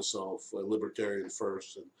consider myself a libertarian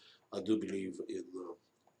first, and I do believe in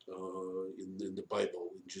the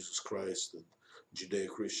Bible, in Jesus Christ, and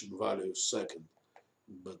Judeo-Christian values second.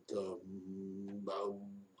 But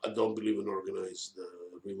I don't believe in organized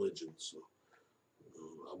religion. So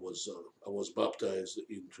I was baptized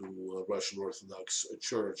into a Russian Orthodox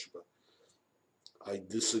church, but I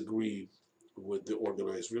disagree with the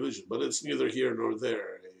organized religion. But it's neither here nor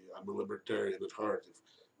there. I'm a libertarian at heart. If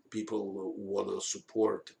people want to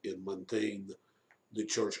support and maintain the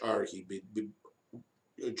church hierarchy,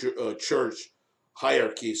 church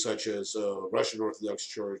hierarchy such as Russian Orthodox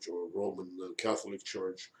Church or Roman Catholic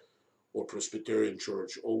Church or Presbyterian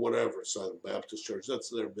Church or whatever, Southern Baptist Church, that's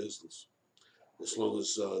their business. As long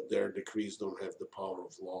as their decrees don't have the power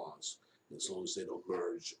of laws, as long as they don't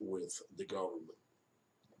merge with the government.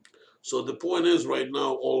 So the point is, right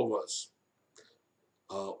now, all of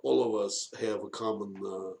us have a common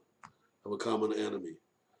enemy.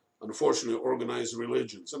 Unfortunately, organized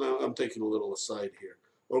religions, and I'm taking a little aside here,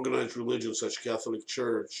 organized religions such as Catholic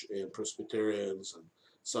Church and Presbyterians and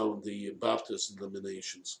some of the Baptist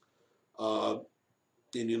denominations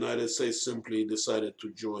in the United States simply decided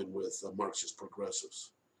to join with Marxist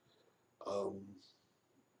progressives. I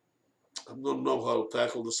don't know how to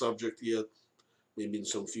tackle the subject yet. Maybe in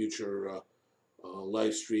some future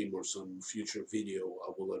live stream or some future video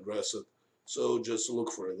I will address it. So just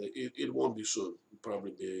look for it. It won't be soon. It'll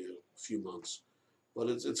probably be a few months. But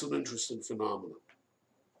it's an interesting phenomenon.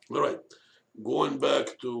 All right, going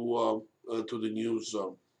back to the news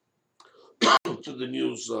to the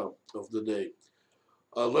news of the day.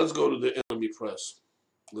 Let's go to the enemy press.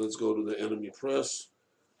 Let's go to the enemy press.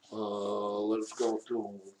 Let's go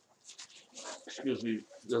to Excuse me.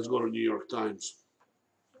 Let's go to New York Times.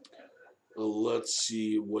 Let's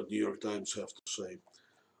see what New York Times have to say.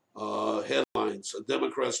 Headlines: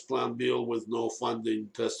 Democrats plan bill with no funding,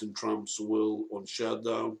 testing Trump's will on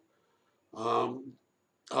shutdown. Um,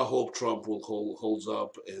 I hope Trump will holds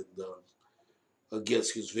up and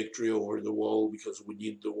gets his victory over the wall, because we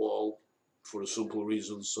need the wall for a simple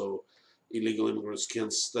reason, so illegal immigrants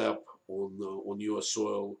can't step on U.S.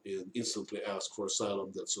 soil and instantly ask for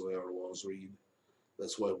asylum. That's the way our laws read.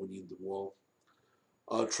 That's why we need the wall.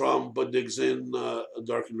 Trump digs in,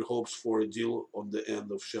 darkening hopes for a deal on the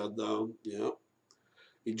end of shutdown. Yeah,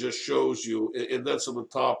 it just shows you, and that's on the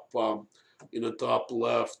top, in the top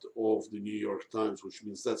left of the New York Times, which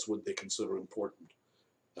means that's what they consider important.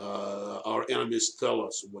 Our enemies tell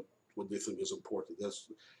us what they think is important.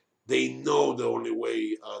 They know the only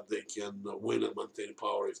way they can win and maintain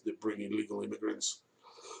power if they bring illegal immigrants,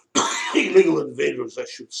 illegal invaders, I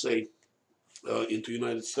should say, into the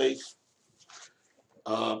United States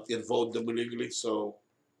and vote them illegally. So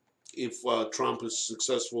if Trump is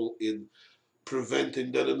successful in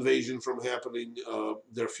preventing that invasion from happening,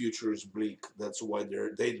 their future is bleak. That's why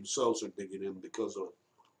they themselves are digging in because of it.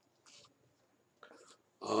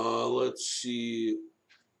 Let's see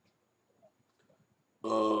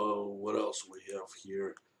what else we have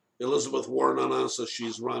here. Elizabeth Warren announces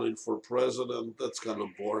she's running for president. That's kind of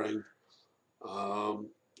boring. Um,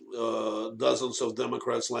 dozens of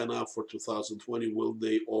Democrats line up for 2020. Will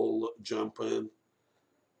they all jump in?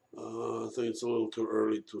 I think it's a little too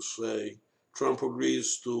early to say. Trump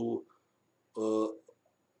agrees to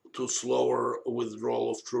slower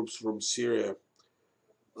withdrawal of troops from Syria.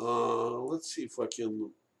 Let's see if I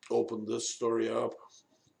can open this story up,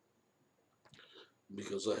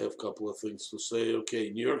 because I have a couple of things to say. Okay,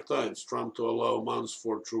 New York Times: Trump to allow months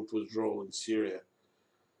for troop withdrawal in Syria.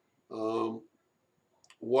 Um,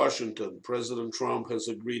 Washington: President Trump has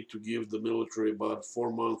agreed to give the military about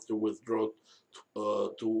 4 months to withdraw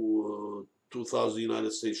to 2,000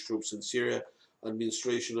 United States troops in Syria.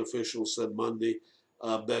 Administration officials said Monday,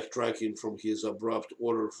 backtracking from his abrupt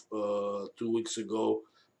order 2 weeks ago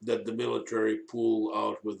that the military pull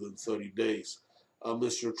out within 30 days.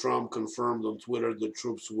 Mr. Trump confirmed on Twitter that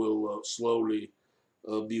troops will slowly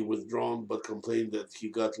be withdrawn, but complained that he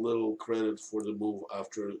got little credit for the move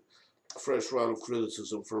after a fresh round of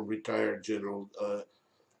criticism from retired General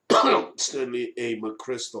Stanley A.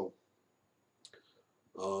 McChrystal.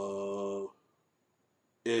 Uh,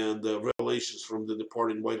 and revelations from the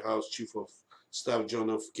departing White House Chief of Staff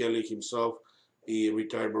John F. Kelly himself, a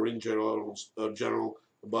retired Marine general,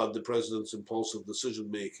 about the president's impulsive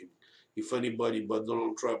decision making. If anybody but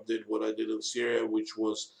Donald Trump did what I did in Syria, which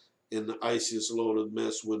was an ISIS-loaded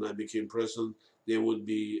mess when I became president, they would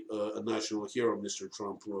be a national hero, Mr.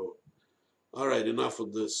 Trump wrote. All right, enough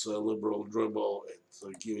of this liberal dribble. It's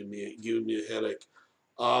giving me a headache.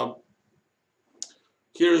 Um,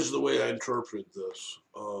 Here's the way I interpret this.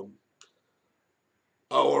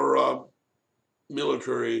 Our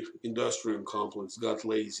military industrial complex got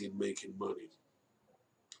lazy in making money.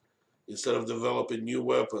 Instead of developing new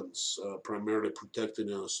weapons, primarily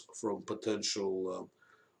protecting us from potential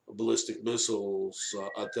ballistic missiles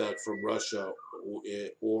attack from Russia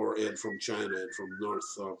and from China and from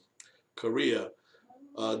North Korea,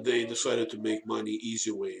 they decided to make money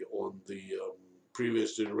easy way on the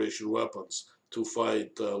previous generation weapons to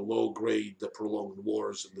fight low-grade, prolonged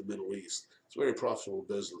wars in the Middle East. It's a very profitable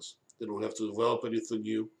business. They don't have to develop anything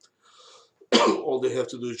new. All they have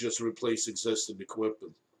to do is just replace existing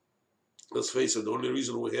equipment. Let's face it, the only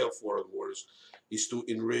reason we have foreign wars is to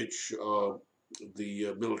enrich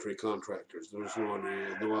the military contractors. There's no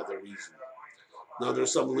other reason. Now,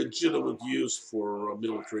 there's some legitimate use for a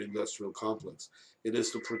military industrial complex. It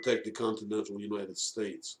is to protect the continental United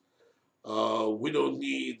States. We don't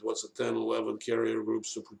need, 10, 11 carrier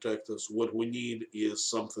groups to protect us. What we need is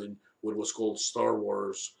something, what was called Star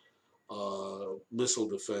Wars missile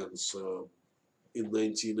defense in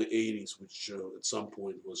 1980s, which at some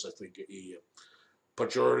point was, I think, a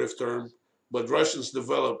pejorative term. But Russians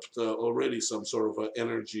developed already some sort of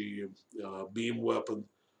energy beam weapon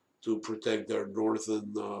to protect their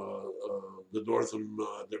northern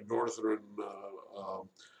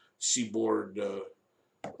seaboard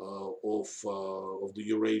of the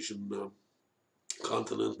Eurasian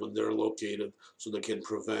continent when they're located, so they can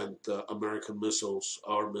prevent American missiles,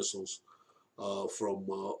 our missiles, from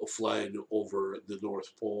flying over the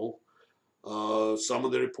North Pole. Some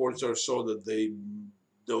of the reports are so that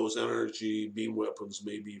those energy beam weapons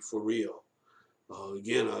may be for real.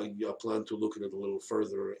 Again, I plan to look at it a little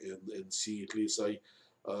further and see. At least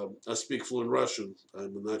I speak fluent Russian.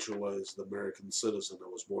 I'm a naturalized American citizen. I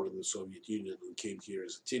was born in the Soviet Union and came here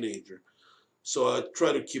as a teenager. So I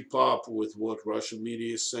try to keep up with what Russian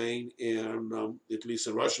media is saying, and at least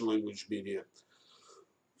the Russian language media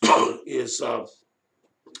is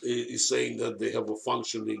is saying that they have a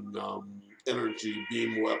functioning energy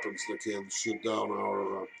beam weapons that can shoot down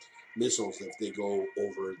our missiles if they go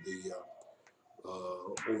over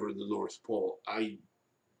the North Pole.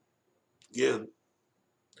 Again,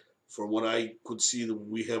 from what I could see,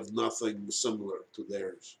 we have nothing similar to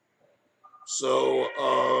theirs. So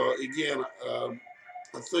again,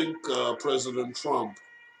 I think President Trump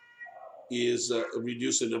is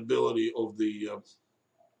reducing the ability of the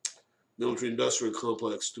military-industrial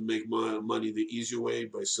complex to make money the easy way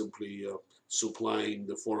by simply supplying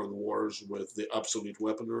the foreign wars with the obsolete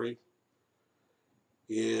weaponry.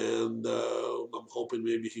 And I'm hoping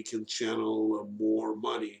maybe he can channel more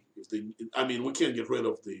money. I mean, we can't get rid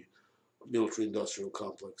of the military-industrial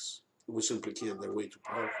complex. We simply can't. They're way too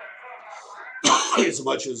powerful. As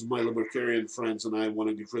much as my libertarian friends and I want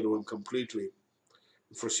to get rid of them completely, in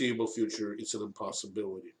the foreseeable future, it's an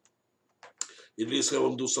impossibility. At least have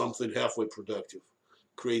them do something halfway productive,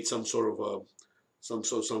 create some sort of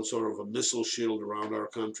a missile shield around our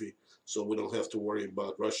country, so we don't have to worry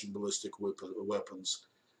about Russian ballistic weapons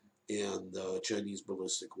and Chinese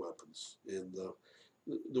ballistic weapons. And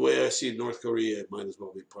the way I see it, North Korea might as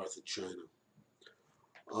well be part of China.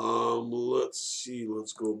 Let's see.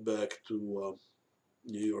 Let's go back to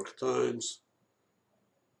New York Times.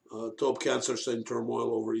 Top cancer in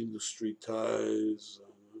turmoil over industry ties.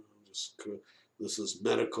 This is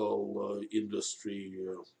medical industry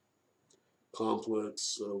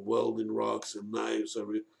complex. Wielding rocks and knives.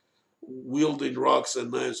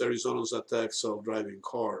 Arizona's attack self-driving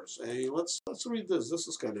cars. Hey, let's read this. This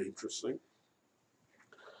is kind of interesting.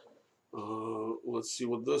 Let's see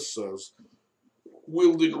what this says.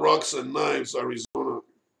 Wielding rocks and knives,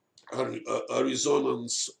 Arizonans,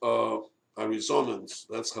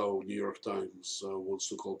 that's how New York Times wants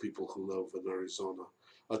to call people who live in Arizona,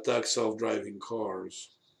 attack self-driving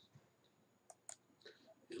cars.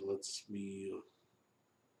 It lets me,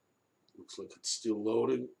 looks like it's still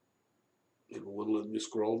loading. It won't let me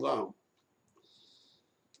scroll down.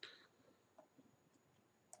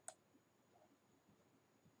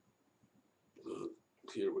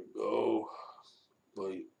 Here we go. Let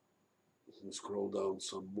me scroll down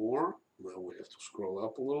some more. Now we have to scroll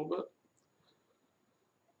up a little bit.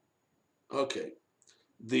 Okay.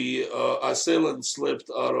 The assailant slipped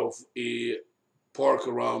out of a park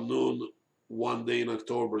around noon one day in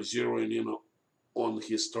October, zeroing in on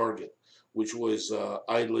his target, which was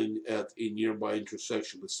idling at a nearby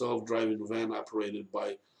intersection. The self-driving van operated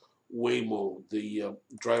by Waymo, the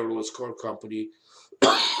driverless car company,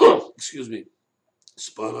 excuse me,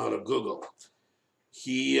 spun out of Google.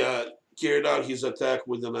 He carried out his attack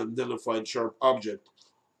with an unidentified sharp object,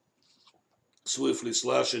 swiftly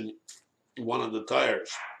slashing one of the tires.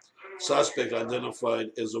 Suspect,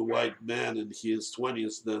 identified as a white man in his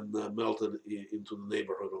 20s, then melted into the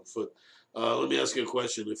neighborhood on foot. Let me ask you a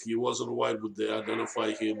question. If he wasn't white, would they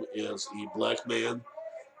identify him as a black man,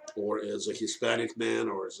 or as a Hispanic man,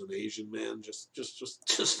 or as an Asian man? Just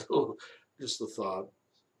a thought.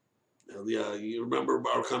 Yeah, you remember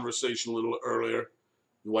our conversation a little earlier?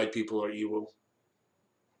 White people are evil.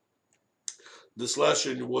 The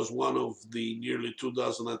slashing was one of the nearly 2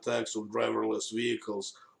 dozen attacks on driverless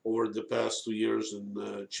vehicles over the past 2 years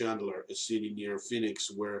in Chandler, a city near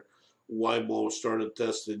Phoenix, where Waymo started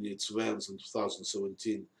testing its vans in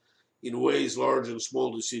 2017. In ways large and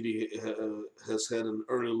small, the city has had an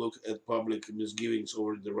early look at public misgivings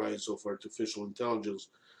over the rise of artificial intelligence,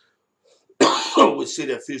 with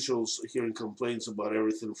city officials hearing complaints about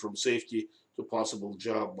everything from safety to possible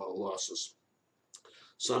job losses.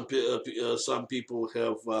 Some people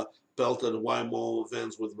have pelted Waymo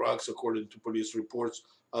vans with rocks, according to police reports.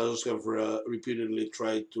 Others have repeatedly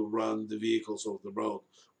tried to run the vehicles off the road.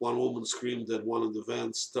 One woman screamed at one of the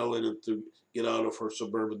vans, telling it to get out of her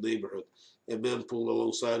suburban neighborhood. A man pulled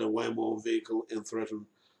alongside a Waymo vehicle and threatened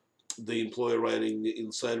the employee riding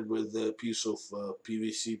inside with a piece of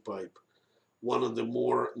PVC pipe. One of the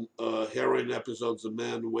more harrowing episodes, the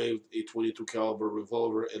man waved a 22 caliber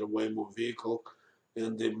revolver at a Waymo vehicle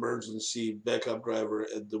and the emergency backup driver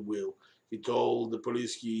at the wheel. He told the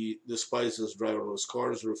police he despises driverless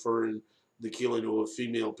cars, referring the killing of a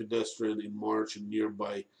female pedestrian in March in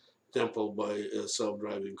nearby Temple by a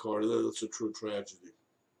self-driving car. That's a true tragedy.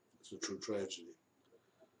 It's a true tragedy.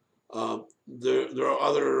 There are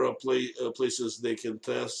other places they can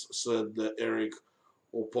test, said Eric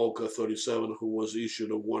Opolka, 37, who was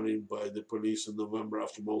issued a warning by the police in November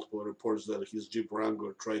after multiple reports that his Jeep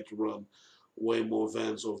Wrangler tried to run Waymo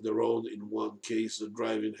vans off the road. In one case,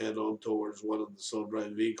 driving head-on towards one of the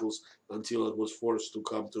self-driving vehicles until it was forced to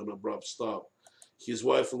come to an abrupt stop. His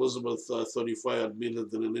wife, Elizabeth, 35,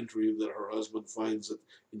 admitted in an interview that her husband finds it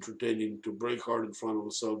entertaining to brake hard in front of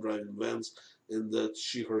the self-driving vans, and that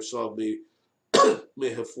she herself may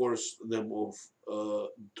have forced them off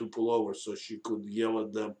to pull over so she could yell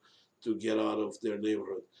at them to get out of their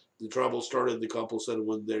neighborhood. The trouble started, the couple said,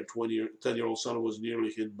 when their 10-year-old son was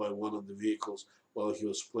nearly hit by one of the vehicles while he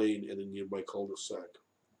was playing in a nearby cul-de-sac.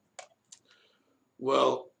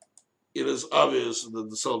 Well, it is obvious that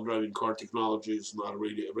the self-driving car technology is not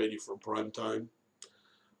really ready for prime time.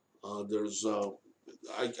 I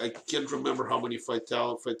can't remember how many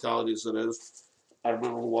fatalities it is. I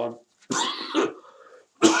remember one.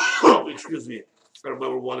 Excuse me. I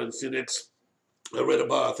remember one in Phoenix. I read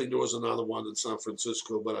about. I think there was another one in San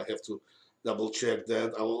Francisco, but I have to double check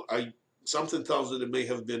that. Something tells me there may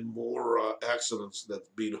have been more accidents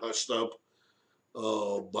that been hushed up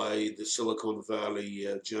by the Silicon Valley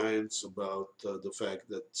giants about the fact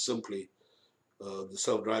that simply the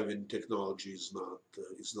self-driving technology is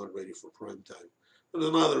not ready for prime time. And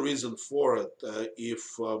another reason for it,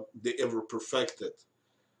 if they ever perfect it,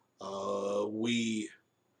 we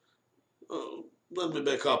let me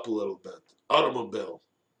back up a little bit. Automobile,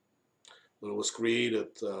 when it was created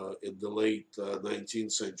in the late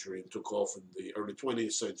 19th century and took off in the early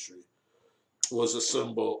 20th century, was a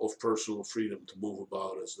symbol of personal freedom to move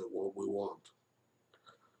about as what we want.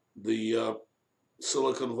 The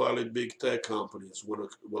Silicon Valley big tech companies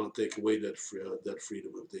want to take away that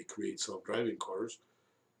freedom if they create self-driving cars,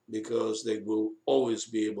 because they will always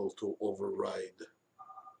be able to override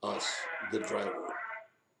us, the driver.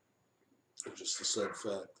 It's just a sad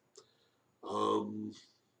fact.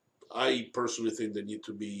 I personally think they need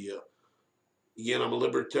to be. Again, I'm a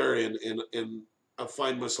libertarian, and I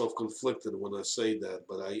find myself conflicted when I say that,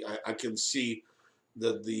 but I can see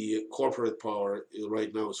that the corporate power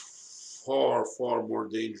right now is far, far more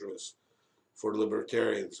dangerous for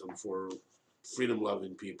libertarians and for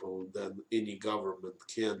freedom-loving people than any government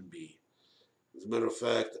can be. As a matter of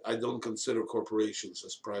fact, I don't consider corporations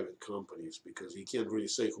as private companies because you can't really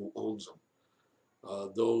say who owns them.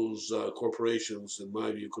 Those corporations, in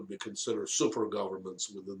my view, could be considered super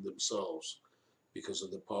governments within themselves because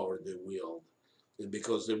of the power they wield and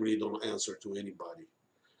because they really don't answer to anybody.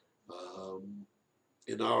 Um,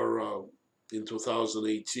 in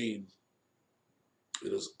 2018,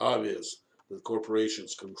 it is obvious that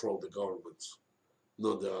corporations control the governments,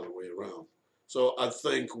 not the other way around. So I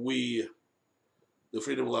think we, the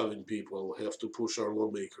freedom-loving people, have to push our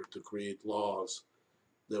lawmaker to create laws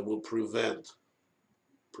that will prevent,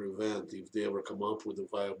 if they ever come up with a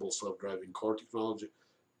viable self-driving car technology,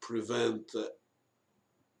 prevent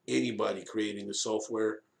anybody creating a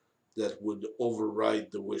software that would override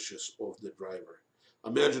the wishes of the driver.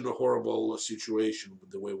 Imagine a horrible situation with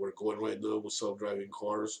the way we're going right now with self-driving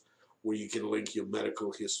cars, where you can link your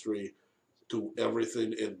medical history to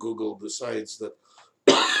everything, and Google decides that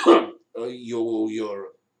your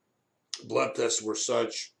blood tests were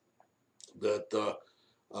such that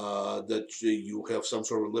that you have some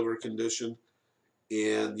sort of liver condition,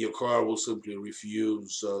 and your car will simply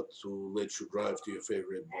refuse to let you drive to your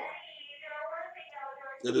favorite bar.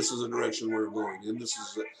 And this is the direction we're going, and this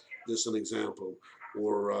is just an example.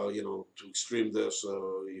 Or to extreme this,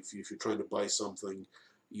 if you're trying to buy something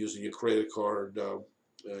using your credit card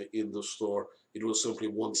in the store, it will simply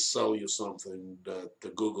won't sell you something that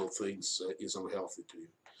the Google thinks is unhealthy to you.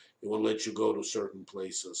 It won't let you go to certain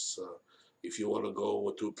places. If you want to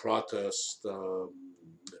go to protest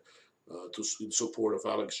in support of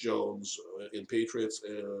Alex Jones in Patriots,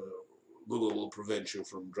 Google will prevent you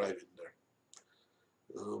from driving there.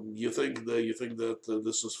 You think that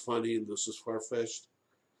this is funny and this is far-fetched?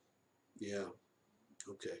 Yeah.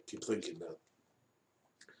 Okay. Keep thinking that.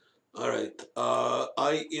 All right.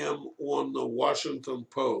 I am on the Washington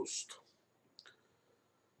Post.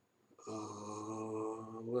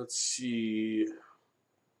 Let's see.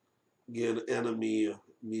 Again, enemy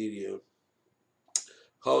media.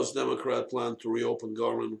 House Democrat plan to reopen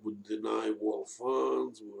government would deny wall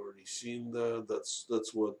funds. We've already seen that.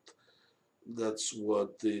 That's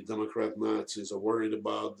what the Democrat Nazis are worried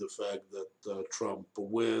about, the fact that Trump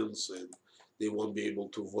wins and they won't be able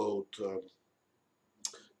to vote.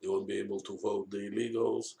 They won't be able to vote the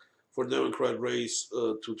illegals. For Democrat race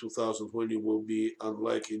to 2020 will be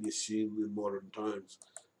unlike any seen in modern times.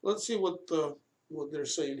 Let's see what they're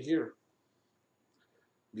saying here.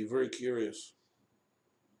 Be very curious.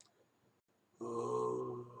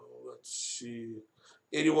 let's see.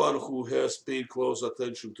 Anyone who has paid close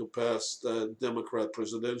attention to past Democrat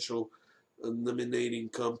presidential nominating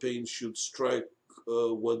campaigns should strike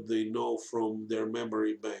what they know from their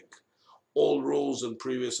memory bank. All rules and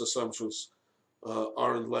previous assumptions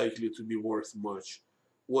aren't likely to be worth much.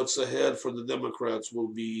 What's ahead for the Democrats will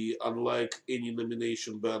be unlike any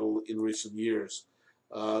nomination battle in recent years.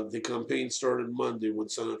 The campaign started Monday when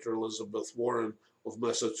Senator Elizabeth Warren of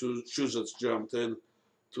Massachusetts jumped in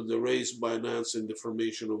to the race by announcing the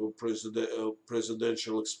formation of a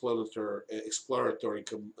presidential exploratory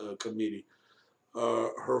committee.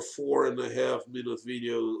 Her 4.5 minute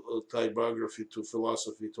video tied biography to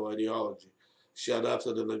philosophy to ideology. She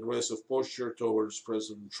adopted an aggressive posture towards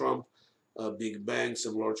President Trump, big banks,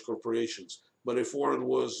 and large corporations. But if Warren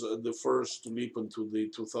was the first to leap into the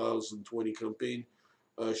 2020 campaign,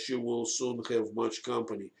 she will soon have much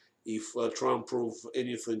company. If Trump proves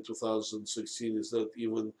anything in 2016 is that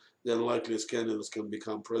even the unlikeliest candidates can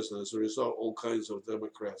become president. As a result, all kinds of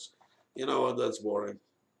Democrats. You know what? That's boring.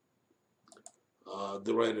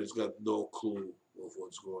 The writers got no clue of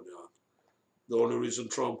what's going on. The only reason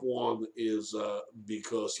Trump won is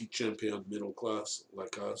because he championed middle class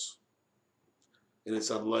like us, and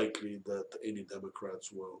it's unlikely that any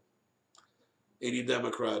Democrats will. Any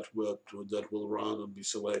Democrat that will run and be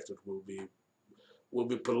selected will be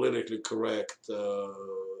politically correct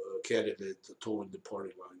candidate towing the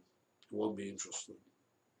party line. It won't be interesting.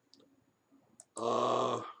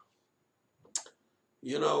 Uh,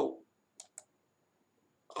 you know,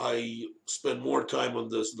 I spent more time on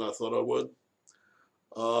this than I thought I would.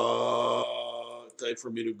 Time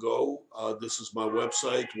for me to go. This is my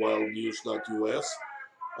website, wildnews.us.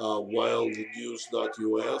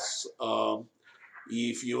 Wildnews.us.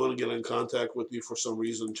 If you want to get in contact with me for some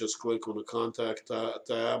reason, just click on the contact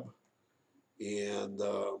tab, and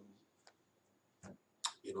all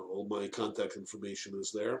my contact information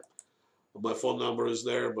is there. My phone number is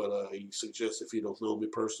there, but I suggest if you don't know me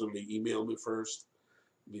personally, email me first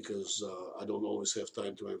because I don't always have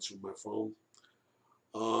time to answer my phone.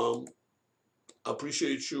 I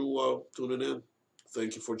appreciate you tuning in.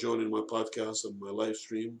 Thank you for joining my podcast and my live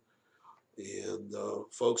stream. And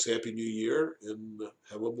folks, Happy New Year and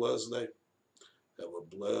have a blessed day. Have a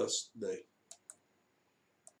blessed day.